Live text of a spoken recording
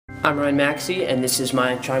I'm Ryan Maxey, and this is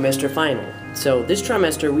my trimester final. So this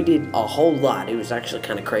trimester we did a whole lot. It was actually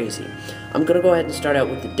kind of crazy. I'm going to go ahead and start out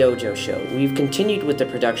with the Dojo show. We've continued with the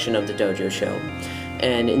production of the Dojo show,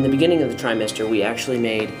 and in the beginning of the trimester we actually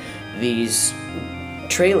made these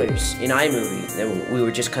trailers in iMovie. And we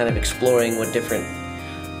were just kind of exploring what different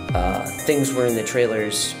things were in the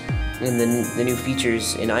trailers and the new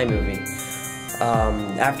features in iMovie.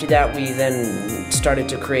 After that, we then started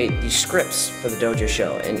to create these scripts for the Dojo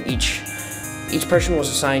show, and each person was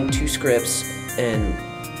assigned 2 scripts, and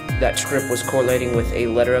that script was correlating with a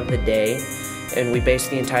letter of the day, and we based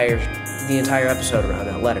the entire episode around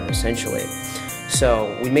that letter, essentially.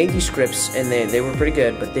 So we made these scripts, and they were pretty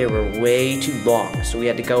good, but they were way too long, so we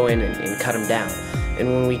had to go in and cut them down. And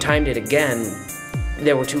when we timed it again,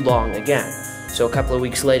 they were too long again. So a couple of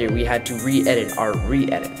weeks later, we had to re-edit our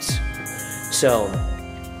re-edits. So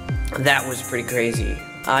that was pretty crazy.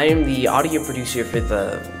 I am the audio producer for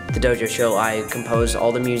the Dojo show. I compose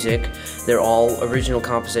all the music. They're all original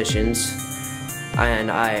compositions,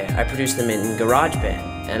 and I produce them in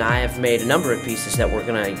GarageBand. And I have made a number of pieces that we're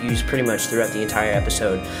gonna use pretty much throughout the entire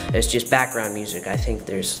episode. It's just background music. I think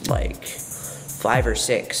there's like 5 or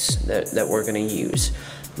 6 that we're gonna use.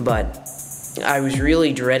 But I was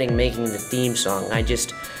really dreading making the theme song. I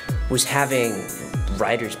just was having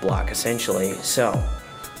writer's block, essentially. So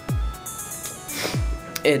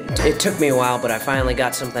it took me a while, but I finally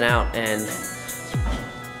got something out, and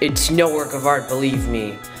it's no work of art, believe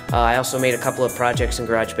me. I also made a couple of projects in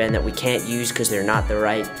GarageBand that we can't use because they're not the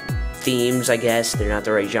right themes, I guess. They're not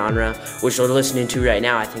the right genre. Which we're listening to right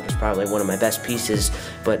now, I think is probably one of my best pieces,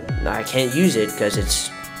 but I can't use it because it's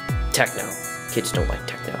techno. Kids don't like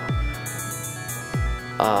techno.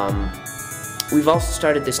 We've also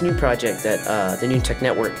started this new project that the New Tech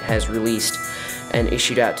Network has released and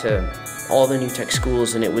issued out to all the New Tech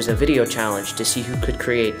schools, and it was a video challenge to see who could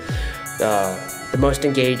create the most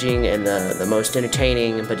engaging and the most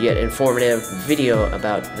entertaining but yet informative video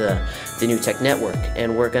about the New Tech Network.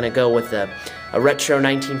 And we're going to go with a retro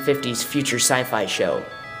 1950s future sci-fi show.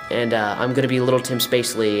 And I'm going to be Little Tim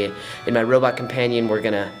Spacely. In my robot companion, we're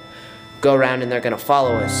going to go around and they're going to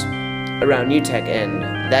follow us around New Tech,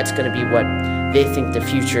 and that's going to be what they think the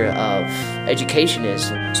future of education is.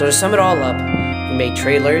 So to sum it all up, we made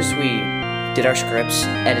trailers, we did our scripts,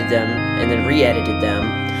 edited them, and then re-edited them,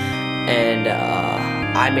 and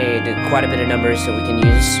I made quite a bit of numbers that we can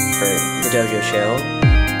use for the Dojo show,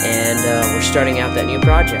 and we're starting out that new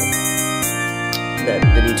project that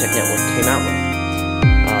the New Tech Network came out with.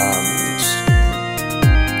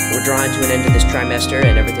 We're drawing to an end of this trimester,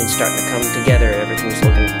 and everything's starting to come together. Everything's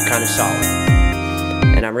looking kind of solid.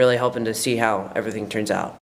 And I'm really hoping to see how everything turns out.